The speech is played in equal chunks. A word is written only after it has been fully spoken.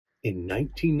In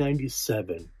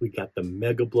 1997, we got the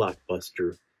mega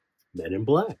blockbuster Men in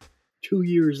Black. 2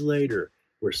 years later,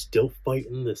 we're still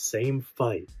fighting the same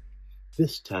fight,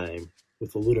 this time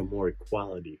with a little more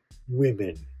equality.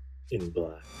 Women in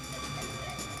Black.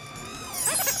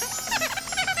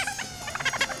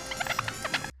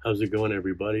 How's it going,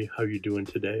 everybody? How you doing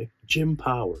today? Jim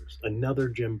Powers, another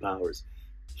Jim Powers.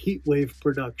 Heatwave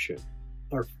production,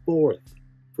 our fourth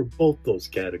for both those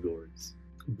categories.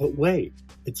 But wait,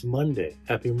 it's Monday.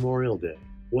 Happy Memorial Day.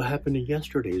 What happened to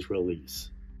yesterday's release?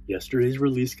 Yesterday's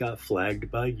release got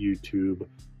flagged by YouTube.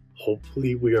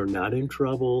 Hopefully we are not in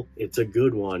trouble. It's a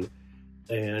good one.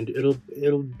 And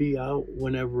it'll be out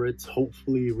whenever it's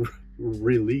hopefully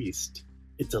released.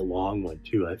 It's a long one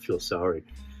too. I feel sorry.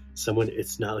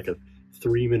 It's not like a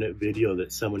 3-minute video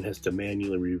that someone has to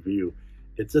manually review.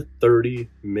 It's a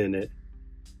 30-minute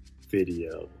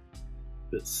video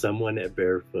that someone at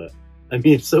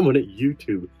someone at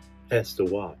YouTube has to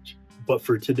watch. But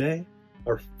for today,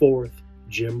 our fourth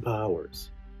Jim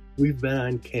Powers. We've been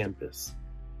on campus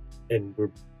and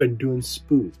we've been doing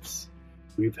spoofs.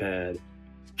 We've had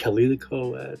Kelly the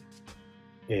Co-Ed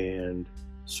and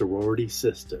Sorority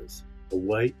Sisters, a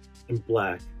white and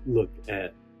black look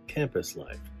at campus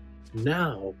life.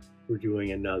 Now we're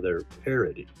doing another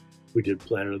parody. We did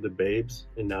Planet of the Babes,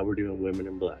 and now we're doing Women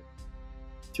in Black.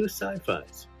 2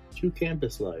 sci-fis, 2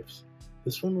 campus lives.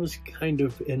 This one was kind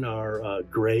of in our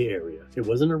gray area. It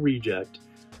wasn't a reject.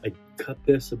 I cut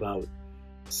this about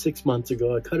 6 months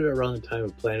ago. I cut it around the time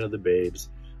of Planet of the Babes.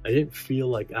 I didn't feel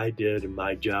like I did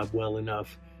my job well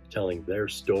enough telling their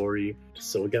story,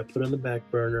 so it got put on the back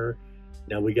burner.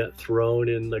 Now we got thrown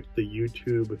in like the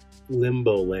YouTube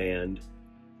limbo land.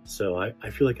 So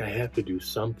I feel like I have to do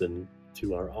something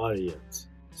to our audience.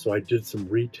 So I did some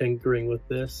retinkering with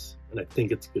this, and I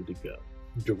think it's good to go.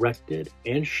 Directed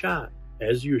and shot,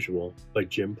 as usual, by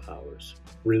Jim Powers.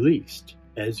 Released,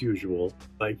 as usual,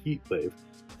 by Heatwave.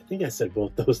 I think I said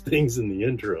both those things in the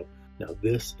intro. Now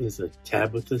this is a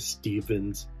Tabitha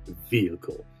Stevens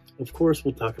vehicle. Of course,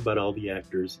 we'll talk about all the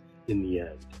actors in the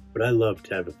end, but I love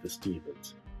Tabitha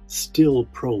Stevens. Still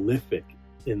prolific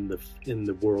in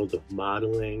the world of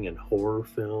modeling and horror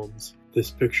films. This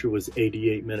picture was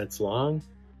 88 minutes long.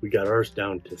 We got ours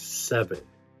down to 7.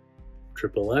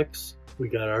 XXX, we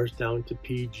got ours down to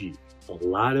PG. A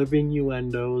lot of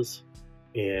innuendos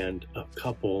and a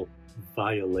couple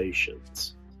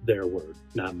violations. Their word,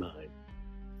 not mine.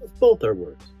 Both are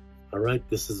words. All right,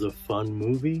 this is a fun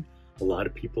movie. A lot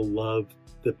of people love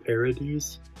the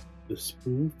parodies, the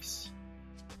spoofs,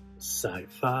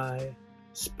 sci-fi,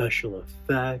 special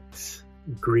effects,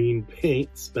 green paint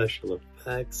special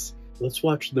effects. Let's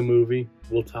watch the movie.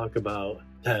 We'll talk about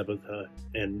Tabitha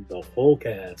and the whole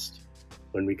cast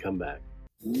when we come back.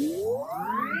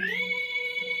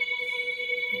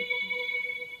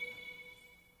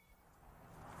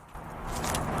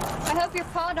 I hope your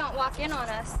pa don't walk in on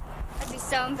us. I'd be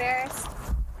so embarrassed.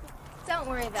 Don't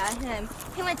worry about him.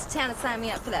 He went to town to sign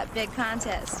me up for that big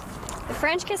contest. The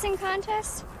French kissing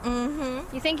contest?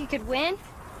 Mm-hmm. You think you could win?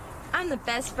 I'm the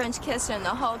best French kisser in the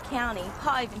whole county.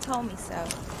 Pa even told me so.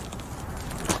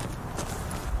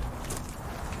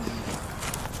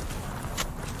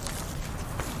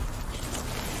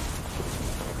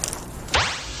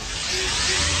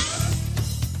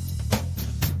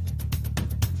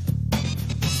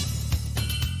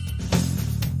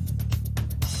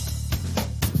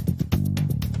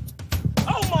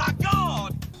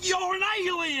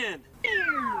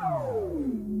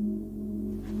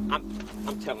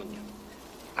 I'm telling you,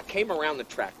 I came around the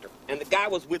tractor, and the guy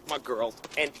was with my girls,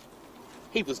 and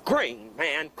he was green,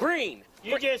 man, green.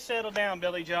 You just settle down,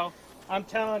 Billy Joe. I'm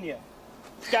telling you,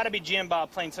 it's got to be Jim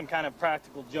Bob playing some kind of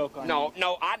practical joke on you.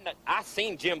 No, I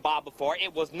seen Jim Bob before.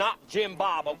 It was not Jim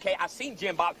Bob, okay? I seen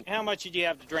Jim Bob. How much did you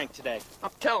have to drink today?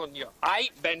 I'm telling you, I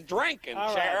ain't been drinking,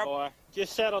 All Sheriff. right, boy,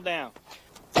 just settle down.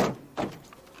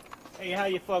 Hey, how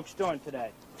you folks doing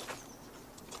today?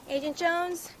 Agent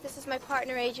Jones, this is my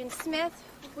partner, Agent Smith.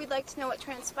 We'd like to know what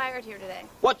transpired here today.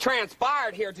 What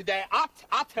transpired here today?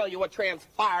 I'll tell you what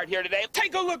transpired here today.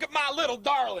 Take a look at my little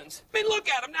darlings. I mean, look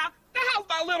at them now. Now, how's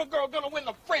my little girl gonna win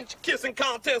the French kissing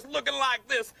contest looking like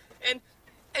this? And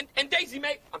Daisy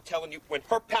Mae, I'm telling you, when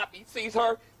her pappy sees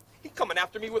her, he's coming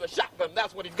after me with a shotgun.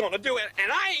 That's what he's gonna do.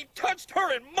 And I ain't touched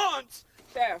her in months.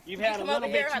 Sheriff, you've had a little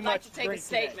bit too I'd much like to take a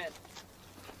statement. Today.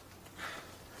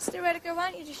 Mr. Whitaker,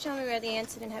 why don't you just show me where the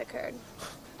incident had occurred?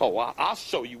 Oh, I'll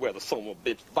show you where the son of a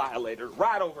bitch violated her.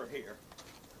 Right over here.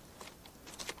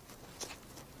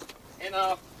 And,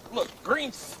 look,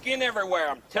 green skin everywhere,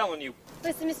 I'm telling you.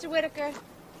 Listen, Mr. Whitaker,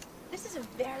 this is a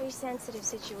very sensitive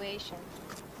situation.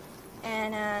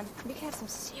 And we could have some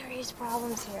serious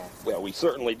problems here. Well, we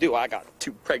certainly do. I got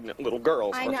 2 pregnant little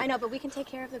girls. I know, but we can take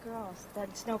care of the girls.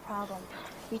 That's no problem.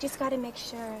 We just got to make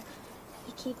sure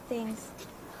we keep things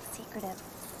secretive.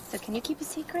 So can you keep a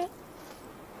secret?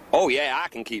 Oh, yeah, I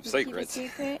can keep You secrets. Keep a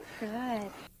secret?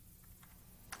 Good.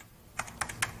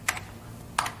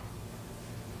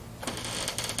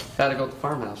 How'd it go at the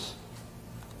farmhouse?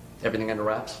 Everything under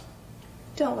wraps?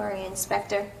 Don't worry,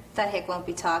 Inspector. That hick won't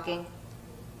be talking.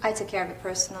 I took care of it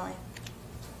personally.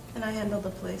 And I handled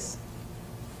the place.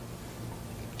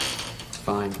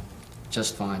 Fine.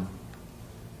 Just fine.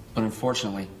 But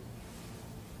unfortunately,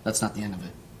 that's not the end of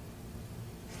it.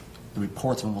 The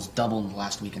reports have almost doubled in the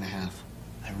last week and a half.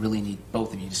 I really need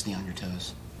both of you to stay on your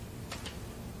toes.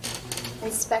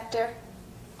 Inspector,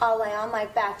 I'll lie on my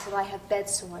back till I have bed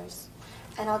sores.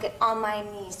 And I'll get on my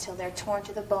knees till they're torn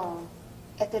to the bone.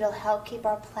 If it'll help keep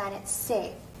our planet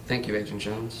safe. Thank you, Agent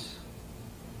Jones.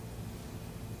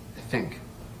 I think.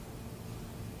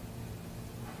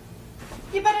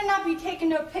 You better not be taking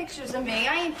no pictures of me.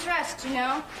 I ain't dressed, you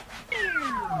know.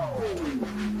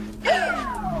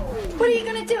 What are you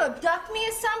gonna do, abduct me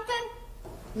or something?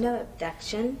 No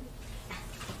abduction.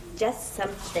 Just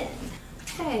something.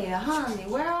 Hey, honey,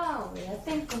 where are we? I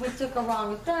think we took a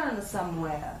wrong turn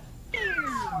somewhere.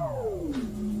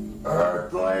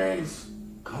 Earthlings,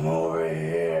 come over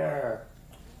here.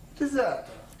 What is that?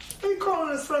 Are you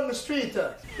calling us from the street?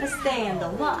 Let's stay in the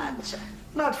watch.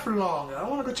 Not for long. I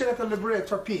want to go check out the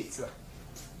Liberator Pizza.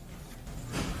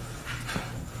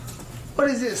 What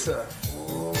is this, sir?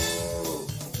 Oh,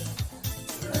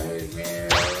 right here.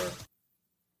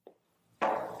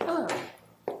 Oh.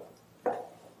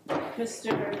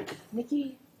 Mr.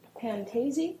 Nicky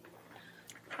Pantazy?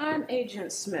 I'm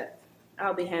Agent Smith.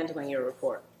 I'll be handling your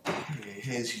report. Hey,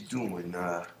 how's you doing?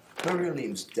 My real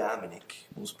name's Dominic.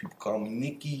 Most people call me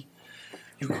Nicky.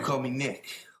 You can call me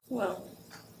Nick. Well,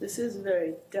 this is a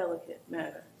very delicate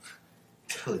matter.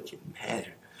 Delicate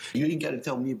matter? You ain't got to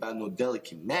tell me about no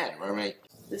delicate matter, all right?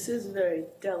 This is a very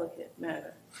delicate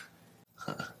matter.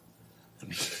 I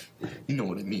mean, you know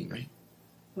what I mean, right?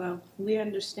 Well, we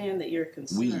understand that you're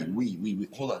concerned. We.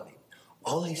 Hold on.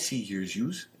 All I see here is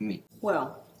yous and me.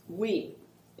 Well, we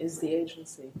is the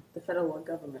agency, the federal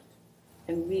government.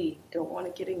 And we don't want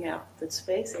it getting out that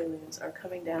space aliens are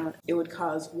coming down. It would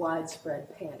cause widespread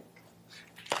panic.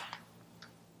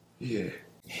 Yeah,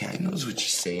 I knows what you're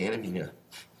saying. I mean,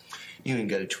 you ain't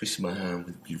got to twist my arm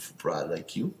with a beautiful broad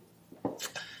like you.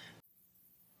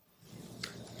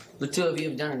 The two of you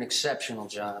have done an exceptional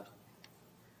job.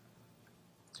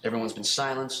 Everyone's been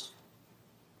silenced.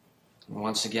 And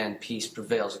once again, peace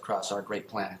prevails across our great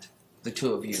planet. The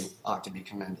two of you ought to be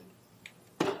commended.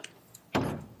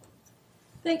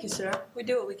 Thank you, sir. We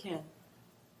do what we can.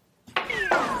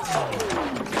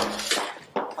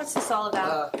 What's this all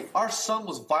about? Our son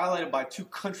was violated by 2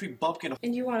 country bumpkin.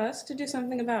 And you want us to do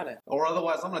something about it? Or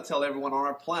otherwise, I'm going to tell everyone on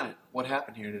our planet what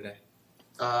happened here today.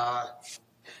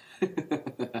 Can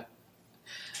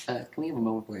we have a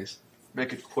moment, please?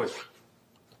 Make it quick.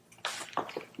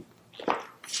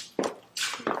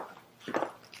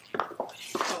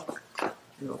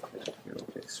 You're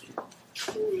okay, sweet.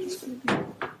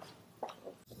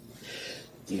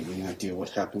 Do you have any idea what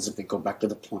happens if they go back to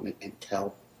the planet and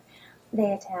tell?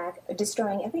 They attack,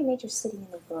 destroying every major city in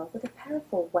the world with a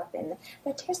powerful weapon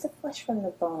that tears the flesh from the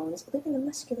bones, leaving the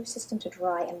muscular system to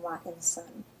dry and rot in the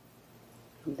sun.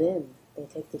 Then they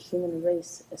take the human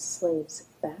race as slaves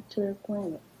back to their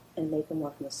planet and make them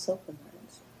work in the sulfur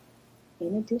mines.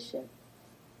 In addition,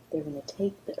 they're going to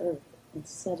take the earth and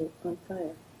set it on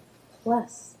fire.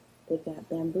 Plus, they've got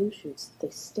bamboo shoots they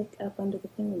stick up under the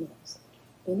fingernails.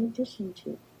 In addition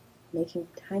to making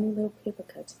tiny little paper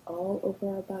cuts all over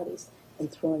our bodies and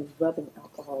throwing rubbing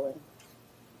alcohol in.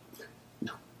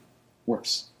 No.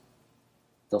 Worse.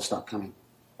 They'll stop coming.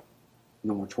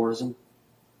 No more tourism.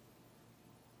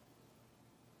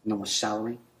 No more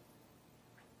salary.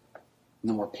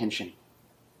 No more pension.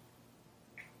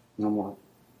 No more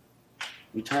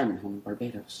retirement home in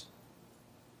Barbados.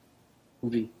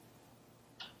 We'll be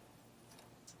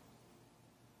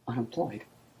unemployed.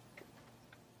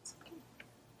 It's okay.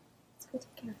 Let's go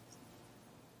take care of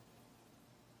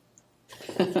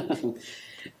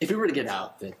If we were to get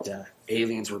out that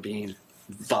aliens were being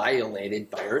violated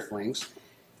by Earthlings,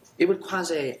 it would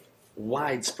cause a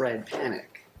widespread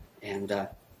panic. And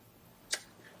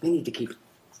we need to keep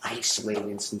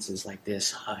isolating instances like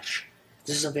this hush.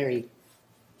 This is a very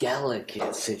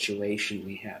delicate situation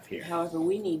we have here. However,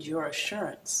 we need your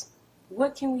assurance.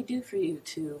 What can we do for you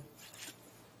to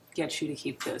get you to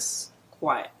keep this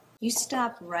quiet? You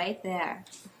stop right there.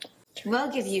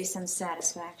 We'll give you some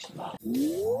satisfaction.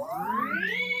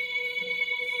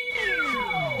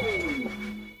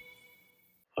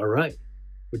 All right,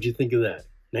 what'd you think of that?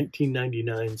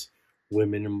 1999's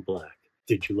Women in Black.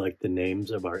 Did you like the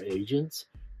names of our agents?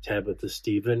 Tabitha,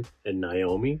 Stephen, and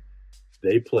Naomi?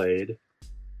 They played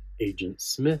Agent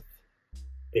Smith,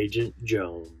 Agent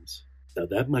Jones. Now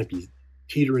that might be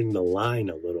teetering the line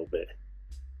a little bit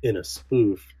in a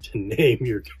spoof to name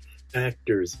your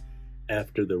actors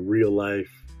after the real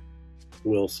life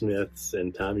Will Smiths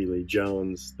and Tommy Lee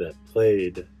Jones that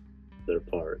played their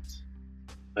parts.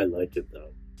 I like it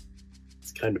though.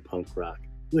 It's kind of punk rock,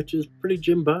 which is pretty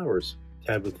Jim Bowers.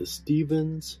 Tabitha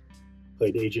Stevens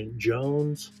played Agent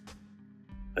Jones.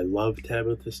 I love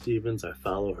Tabitha Stevens. I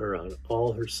follow her on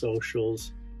all her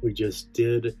socials. We just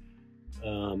did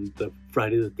the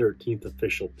Friday the 13th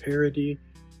official parody,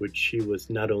 which she was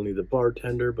not only the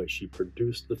bartender, but she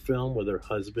produced the film with her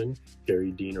husband,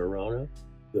 Gary Dean Arona,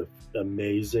 the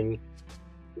amazing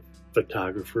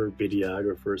photographer,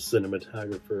 videographer,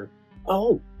 cinematographer.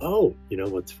 Oh, you know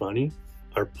what's funny?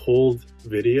 Our pulled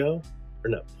video, or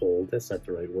not pulled, that's not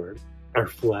the right word. Our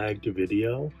flagged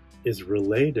video is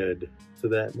related to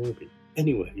that movie.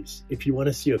 Anyways, if you want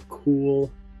to see a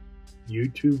cool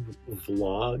YouTube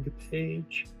vlog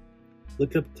page,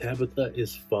 look up Tabitha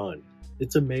is Fun.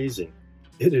 It's amazing.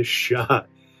 It is shot.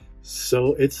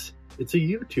 So it's a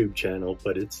YouTube channel,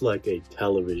 but it's like a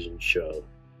television show.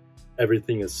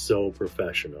 Everything is so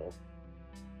professional.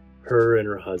 Her and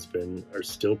her husband are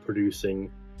still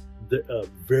producing the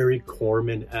very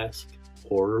Corman-esque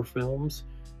horror films.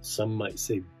 Some might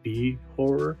say B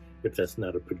horror. If that's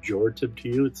not a pejorative to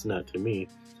you, it's not to me.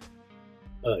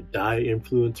 Die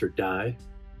Influencer Die.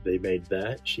 They made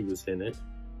that. She was in it.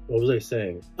 What was I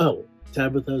saying? Oh,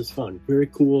 Tabitha is Fun. Very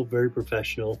cool, very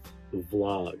professional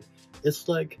vlog. It's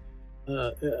like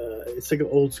an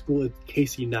old school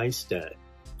Casey Neistat,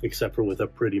 except for with a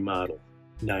pretty model.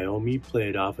 Naomi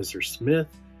played Officer Smith.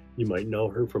 You might know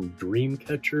her from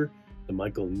Dreamcatcher, the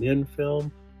Michael Nin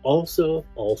film. Also,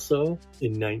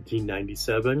 in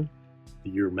 1997, the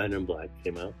year Men in Black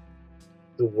came out,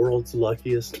 The World's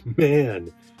Luckiest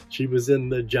Man. She was in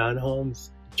the John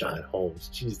Holmes,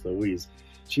 jeez Louise.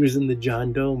 She was in the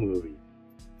John Doe movie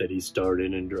that he starred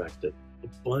in and directed. A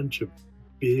bunch of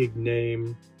big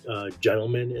name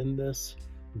gentlemen in this.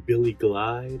 Billy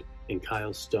Glide and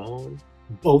Kyle Stone.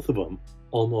 Both of them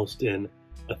almost in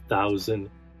 1,000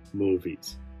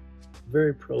 movies.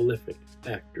 Very prolific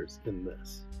actors in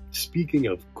this. Speaking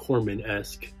of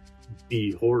Corman-esque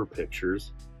B horror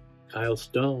pictures, Kyle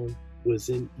Stone was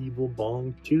in Evil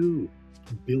Bong 2.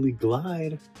 Billy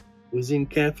Glide was in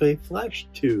Cafe Flesh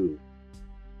 2.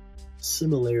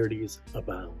 Similarities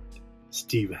abound.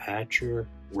 Steve Hatcher,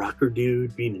 rocker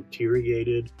dude being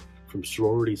interrogated from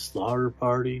Sorority Slaughter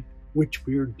Party, which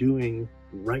we're doing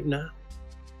right now.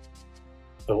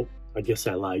 Oh, I guess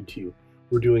I lied to you.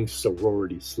 We're doing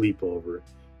Sorority Sleepover.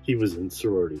 He was in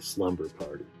Sorority Slumber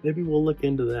Party. Maybe we'll look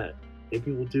into that.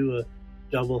 Maybe we'll do a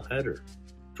double header,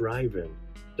 drive-in,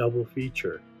 double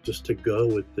feature, just to go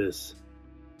with this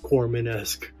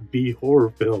Corman-esque B horror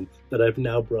film that I've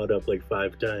now brought up like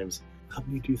 5 times. How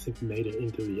many do you think made it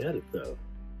into the edit, though?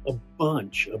 A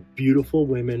bunch of beautiful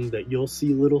women that you'll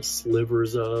see little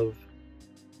slivers of.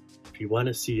 If you want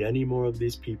to see any more of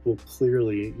these people,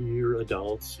 clearly you're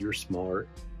adults, you're smart.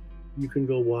 You can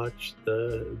go watch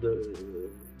the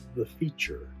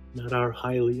feature, not our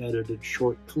highly edited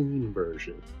short clean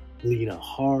version. Lena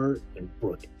Hart and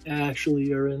Brooke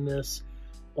Ashley are in this.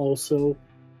 Also,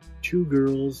 2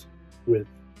 girls with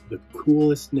the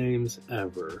coolest names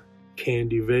ever.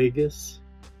 Candy Vegas,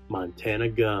 Montana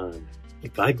Gunn.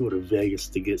 If I go to Vegas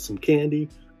to get some candy,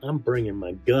 I'm bringing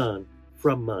my gun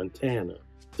from Montana.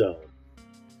 Dumb.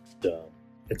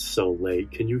 It's so late.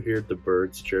 Can you hear the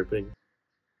birds chirping?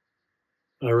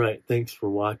 Alright, thanks for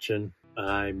watching.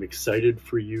 I'm excited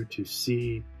for you to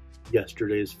see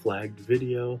yesterday's flagged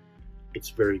video. It's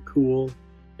very cool.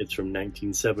 It's from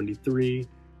 1973.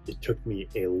 It took me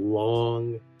a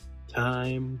long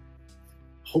time.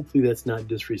 Hopefully that's not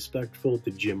disrespectful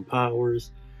to Jim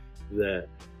Powers, that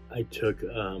I took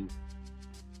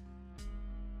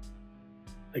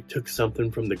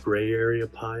something from the gray area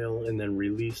pile and then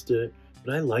released it.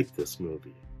 But I like this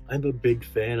movie. I'm a big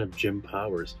fan of Jim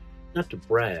Powers. Not to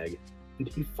brag, but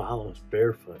he follows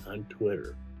Barefoot on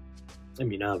Twitter. I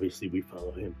mean, obviously we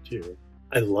follow him too.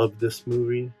 I love this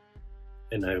movie,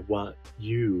 and I want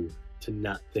you to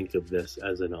not think of this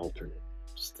as an alternate.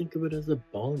 Just think of it as a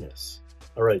bonus.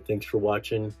 Alright, thanks for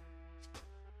watching.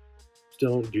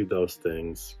 Don't do those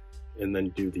things, and then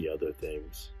do the other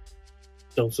things.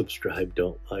 Don't subscribe,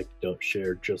 don't like, don't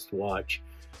share, just watch.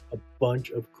 a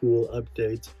bunch of cool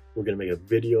updates. We're going to make a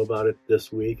video about it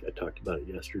this week. I talked about it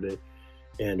yesterday.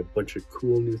 And a bunch of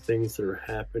cool new things that are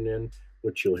happening,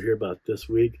 which you'll hear about this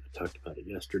week. I talked about it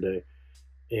yesterday.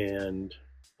 And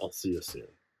I'll see you soon.